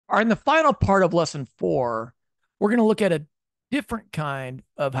All right, in the final part of lesson 4, we're going to look at a different kind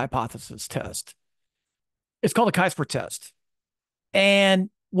of hypothesis test. It's called a Chi-Square test. And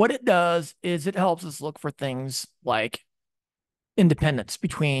what it does is it helps us look for things like independence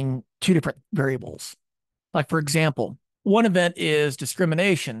between two different variables. Like, for example, one event is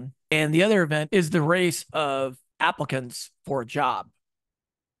discrimination, and the other event is the race of applicants for a job.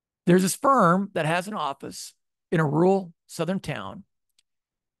 There's this firm that has an office in a rural southern town.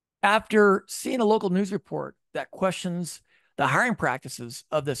 After seeing a local news report that questions the hiring practices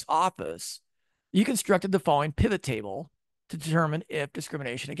of this office, you constructed the following pivot table to determine if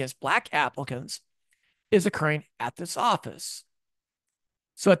discrimination against Black applicants is occurring at this office.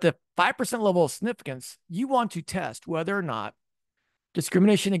 So at the 5% level of significance, you want to test whether or not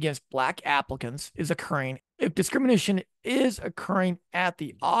discrimination against Black applicants is occurring. If discrimination is occurring at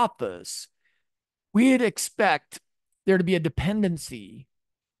the office, we'd expect there to be a dependency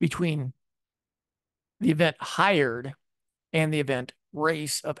between the event hired and the event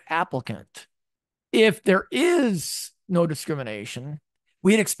race of applicant. If there is no discrimination,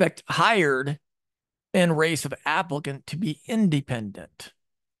 we'd expect hired and race of applicant to be independent.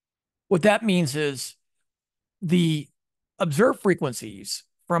 What that means is the observed frequencies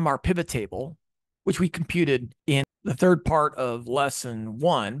from our pivot table, which we computed in the third part of lesson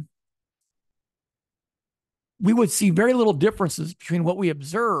 1, we would see very little differences between what we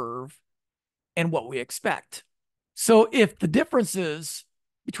observe and what we expect. So if the differences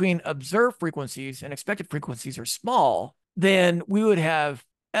between observed frequencies and expected frequencies are small, then we would have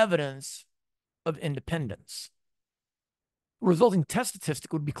evidence of independence. The resulting test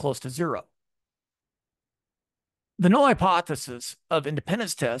statistic would be close to 0. The null hypothesis of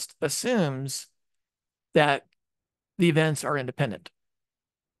independence test assumes that the events are independent.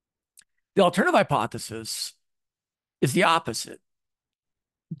 The alternative hypothesis is the opposite,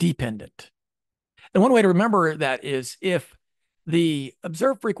 dependent. And one way to remember that is if the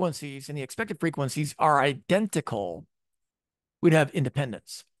observed frequencies and the expected frequencies are identical, we'd have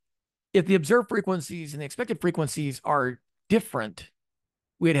independence. If the observed frequencies and the expected frequencies are different,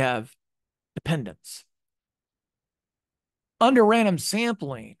 we'd have dependence. Under random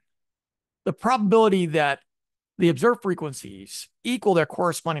sampling, the probability that the observed frequencies equal their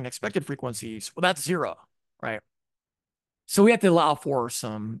corresponding expected frequencies, well, that's 0, right? So we have to allow for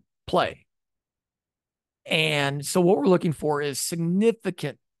some play. And so what we're looking for is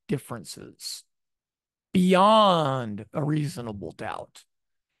significant differences beyond a reasonable doubt.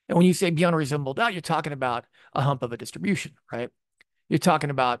 And when you say beyond a reasonable doubt, you're talking about a hump of a distribution, right? You're talking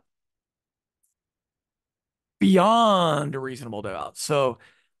about beyond a reasonable doubt. So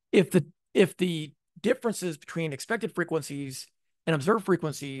if the differences between expected frequencies and observed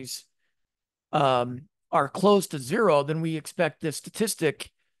frequencies are close to 0, then we expect the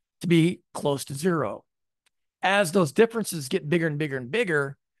statistic to be close to 0. As those differences get bigger and bigger and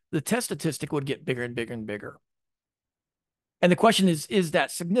bigger, the test statistic would get bigger and bigger and bigger. And the question is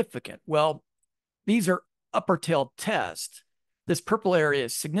that significant? Well, these are upper tail tests. This purple area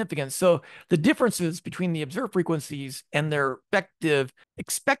is significant. So the differences between the observed frequencies and their respective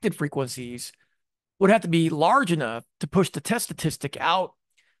expected frequencies would have to be large enough to push the test statistic out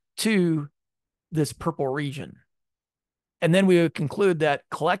to this purple region. And then we would conclude that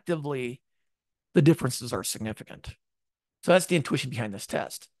collectively, the differences are significant. So that's the intuition behind this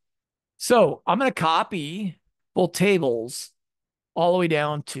test. So I'm going to copy both tables all the way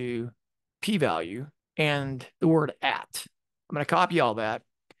down to p-value and the word at. I'm going to copy all that.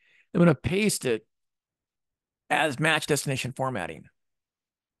 I'm going to paste it as match destination formatting.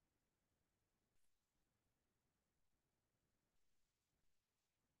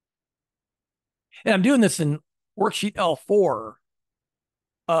 And I'm doing this in worksheet L4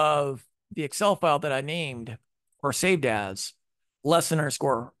 of the Excel file that I named or saved as lesson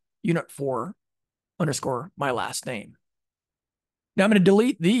underscore unit 4 underscore my last name. Now I'm going to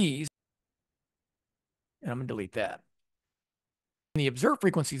delete these and I'm going to delete that. The observed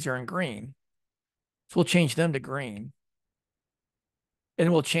frequencies are in green, so we'll change them to green.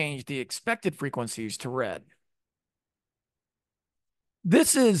 And we'll change the expected frequencies to red.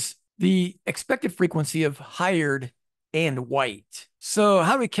 This is the expected frequency of hired and white. So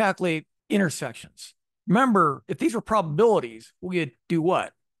how do we calculate intersections? Remember, if these were probabilities, we'd do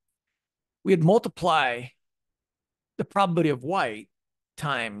what? We'd multiply the probability of white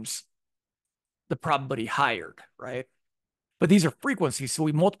times the probability hired, right? But these are frequencies, so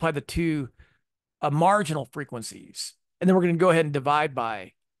we multiply the two marginal frequencies, and then we're going to go ahead and divide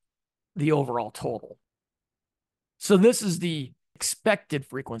by the overall total. So this is the expected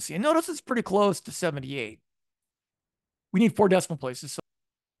frequency. And notice it's pretty close to 78. We need 4 decimal places. So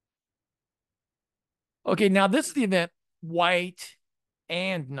Okay, now this is the event white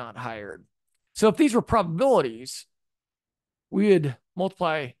and not hired. So if these were probabilities, we would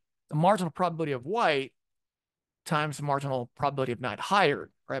multiply the marginal probability of white times the marginal probability of not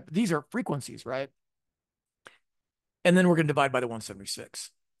hired, right? But these are frequencies, right? And then we're going to divide by the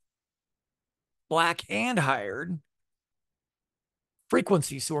 176. Black and hired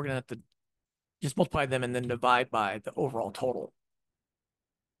frequencies, so we're going to have to just multiply them and then divide by the overall total.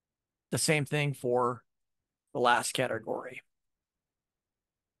 The same thing for the last category.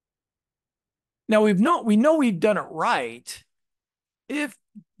 Now we know we've done it right if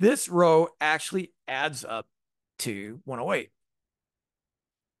this row actually adds up to 108.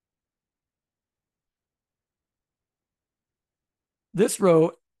 This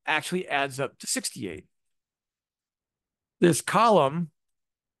row actually adds up to 68. This column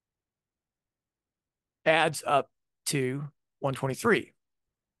adds up to 123,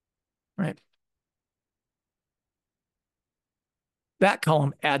 right? That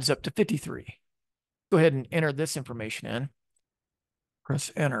column adds up to 53. Go ahead and enter this information in.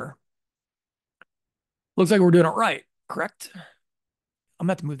 Press enter. Looks like we're doing it right, correct? I'm going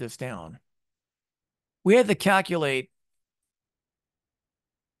to have to move this down. We had to calculate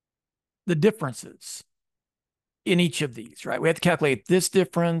the differences in each of these, right? We have to calculate this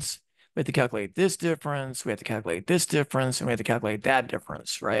difference. We have to calculate this difference. We have to calculate this difference. And we have to calculate that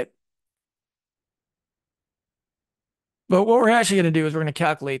difference, right? But what we're actually going to do is we're going to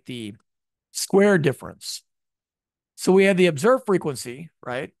calculate the square difference. So we have the observed frequency,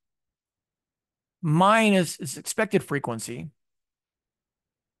 right? Minus its expected frequency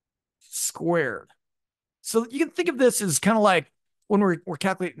squared. So you can think of this as kind of like when we're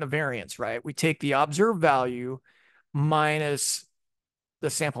calculating a variance, right? We take the observed value minus the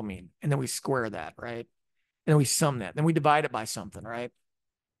sample mean, and then we square that, right? And then we sum that. Then we divide it by something, right?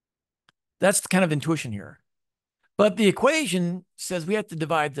 That's the kind of intuition here. But the equation says we have to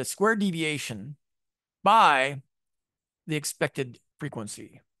divide the square deviation by the expected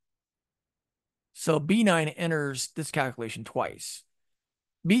frequency. So B9 enters this calculation twice.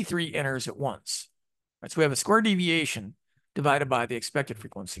 B3 enters it once. Right, so we have a square deviation divided by the expected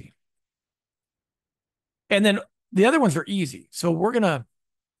frequency. And then the other ones are easy. So we're going to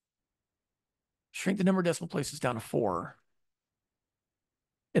shrink the number of decimal places down to 4.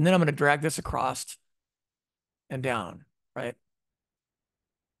 And then I'm going to drag this across and down, right?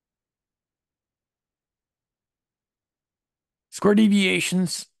 Square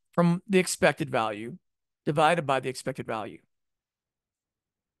deviations from the expected value divided by the expected value.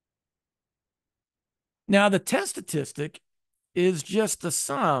 Now, the test statistic is just the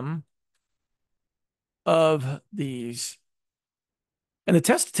sum of these. And the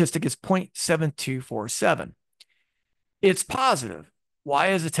test statistic is 0.7247. It's positive. Why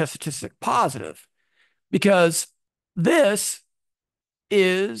is the test statistic positive? Because this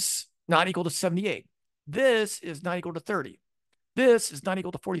is not equal to 78. This is not equal to 30. This is not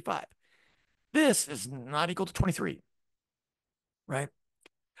equal to 45. This is not equal to 23, right?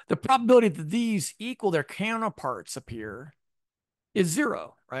 The probability that these equal their counterparts up here is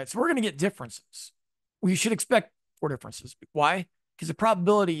 0, right? So we're going to get differences. We should expect 4 differences. Why? Because the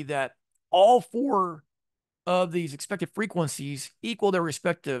probability that all 4 of these expected frequencies equal their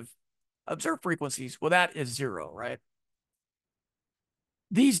respective observed frequencies, well, that is 0, right?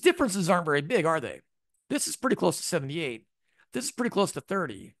 These differences aren't very big, are they? This is pretty close to 78. This is pretty close to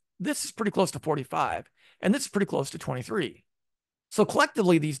 30. This is pretty close to 45. And this is pretty close to 23. So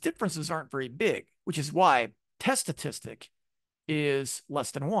collectively, these differences aren't very big, which is why test statistic is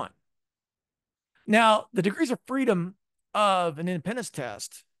less than 1. Now, the degrees of freedom of an independence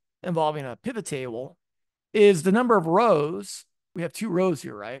test involving a pivot table is the number of rows. We have 2 rows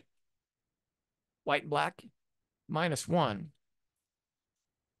here, right? White and black minus 1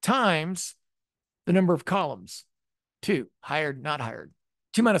 times the number of columns, 2, hired, not hired.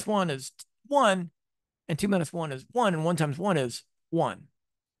 2 minus 1 is 1, and 2 minus 1 is 1, and 1 times 1 is 1,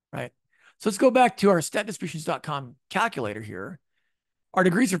 right? So let's go back to our statdistributions.com calculator here. Our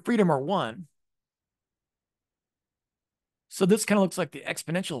degrees of freedom are 1. So this kind of looks like the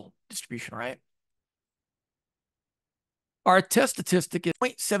exponential distribution, right? Our test statistic is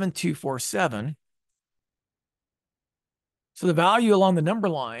 0.7247. So the value along the number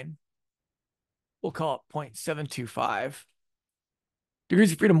line, we'll call it 0.725.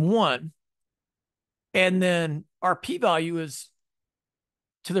 Degrees of freedom 1. And then our p-value is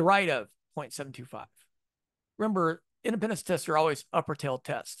to the right of 0.725. Remember, independence tests are always upper tail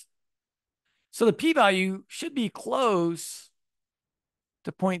tests. So the p-value should be close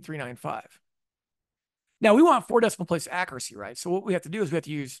to 0.395. Now, we want 4 decimal place accuracy, right? So what we have to do is we have to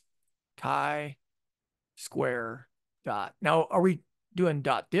use chi square dot. Now, are we doing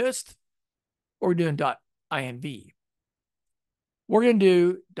dot dist or are we doing dot inv? We're going to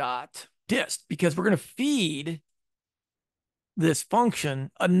do dot dist because we're going to feed this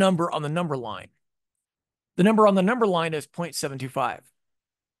function a number on the number line. The number on the number line is 0.725.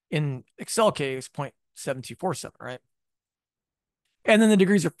 In Excel case, 0.7247, right? And then the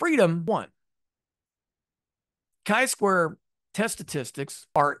degrees of freedom, 1. Chi-square test statistics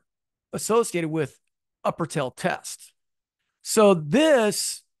are associated with upper tail test. So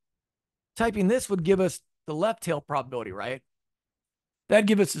this, typing this would give us the left tail probability, right? That'd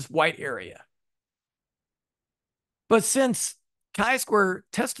give us this white area. But since chi-square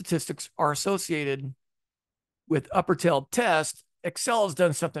test statistics are associated with upper tail test, Excel has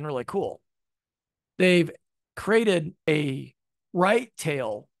done something really cool. They've created a right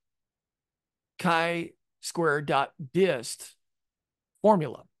tail chi-square dot dist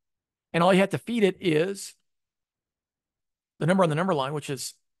formula. And all you have to feed it is the number on the number line, which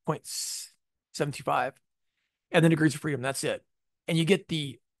is 0.725, and the degrees of freedom. That's it. And you get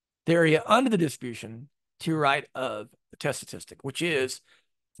the area under the distribution to right of the test statistic, which is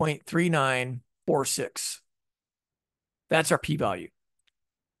 0.3946. That's our p-value.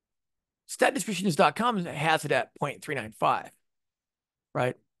 Statdistributions.com has it at 0.395,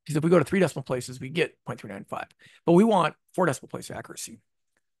 right? Because if we go to 3 decimal places, we get 0.395. But we want 4 decimal place accuracy.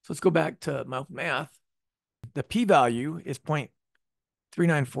 So let's go back to my math. The p-value is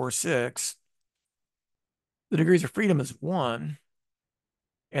 0.3946. The degrees of freedom is 1.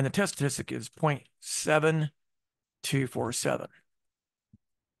 And the test statistic is 0.7247.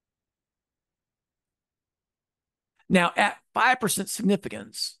 Now, at 5%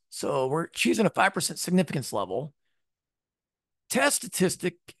 significance, so we're choosing a 5% significance level, test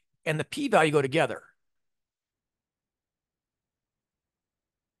statistic and the p-value go together.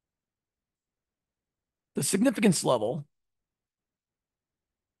 The significance level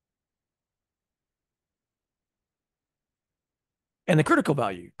and the critical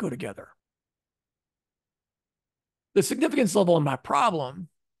value go together. The significance level in my problem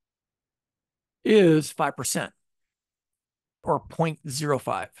is 5% or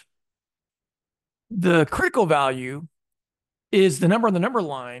 0.05. The critical value is the number on the number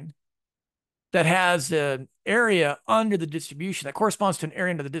line that has an area under the distribution that corresponds to an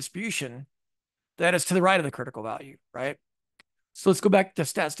area under the distribution that is to the right of the critical value, right? So let's go back to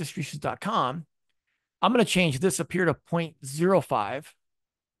statsdistributions.com. I'm going to change this up here to 0.05,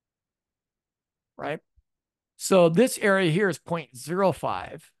 right? So this area here is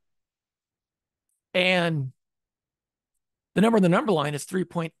 0.05. And the number on the number line is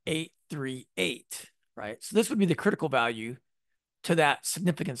 3.838, right? So this would be the critical value to that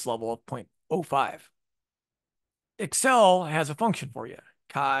significance level of 0.05. Excel has a function for you,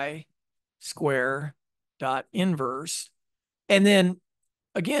 chi-square dot inverse. And then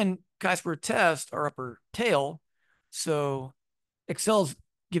again, chi-square test or upper tail. So Excel's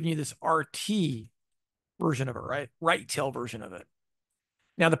giving you this RT version of it, right? Right tail version of it.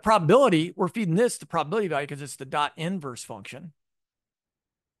 Now the probability, we're feeding this the probability value because it's the dot inverse function.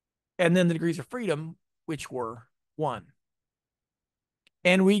 And then the degrees of freedom, which were 1.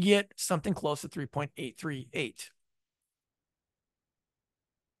 And we get something close to 3.838.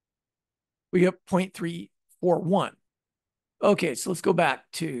 We get 0.341. Okay, so let's go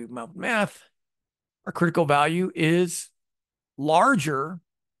back to my math. Our critical value is larger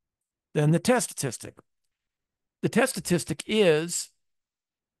than the test statistic. The test statistic is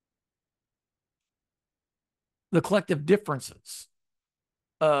the collective differences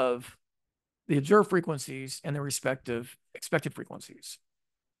of the observed frequencies and the respective expected frequencies.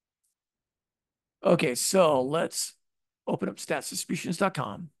 Okay, so let's open up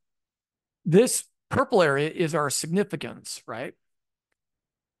statsdistributions.com. This purple area is our significance, right?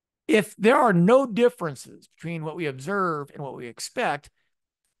 If there are no differences between what we observe and what we expect,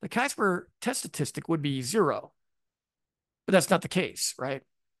 the chi-square test statistic would be 0. But that's not the case, right?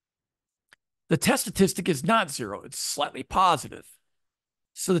 The test statistic is not 0. It's slightly positive.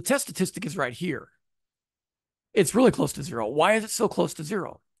 So the test statistic is right here. It's really close to 0. Why is it so close to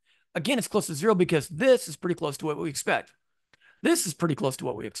 0? Again, it's close to 0 because this is pretty close to what we expect. This is pretty close to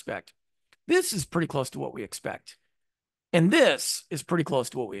what we expect. This is pretty close to what we expect. And this is pretty close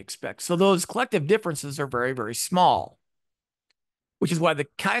to what we expect. So those collective differences are very, very small, which is why the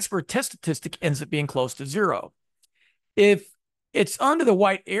chi-square test statistic ends up being close to 0. If it's under the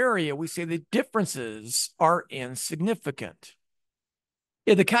white area, we say the differences are insignificant.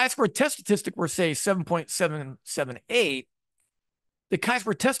 If the chi-square test statistic were, say, 7.778, the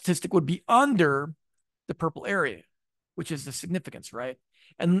chi-square test statistic would be under the purple area, which is the significance, right?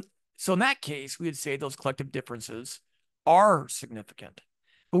 And So in that case, we would say those collective differences are significant.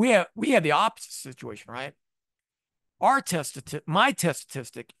 But we have the opposite situation, right? My test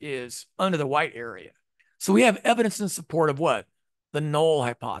statistic is under the white area. So we have evidence in support of what? The null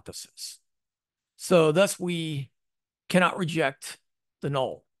hypothesis. So thus we cannot reject the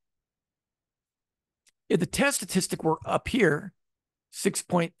null. If the test statistic were up here,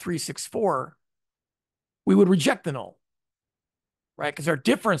 6.364, we would reject the null, right? Because our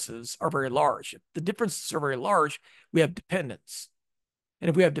differences are very large. If the differences are very large, we have dependence. And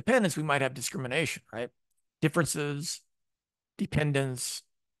if we have dependence, we might have discrimination, right? Differences, dependence,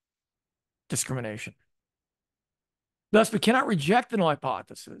 discrimination. Thus, we cannot reject the null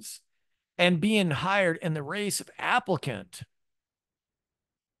hypothesis. And being hired in the race of applicant,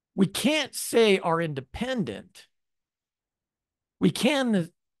 we can't say are independent. We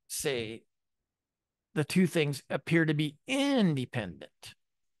can say the two things appear to be independent.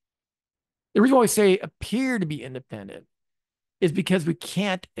 The reason why we say appear to be independent is because we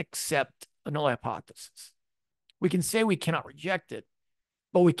can't accept a null hypothesis. We can say we cannot reject it,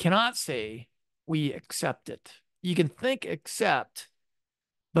 but we cannot say we accept it. You can think accept,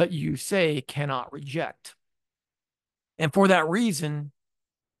 but you say cannot reject. And for that reason,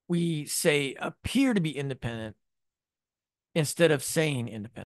 we say appear to be independent instead of saying independent.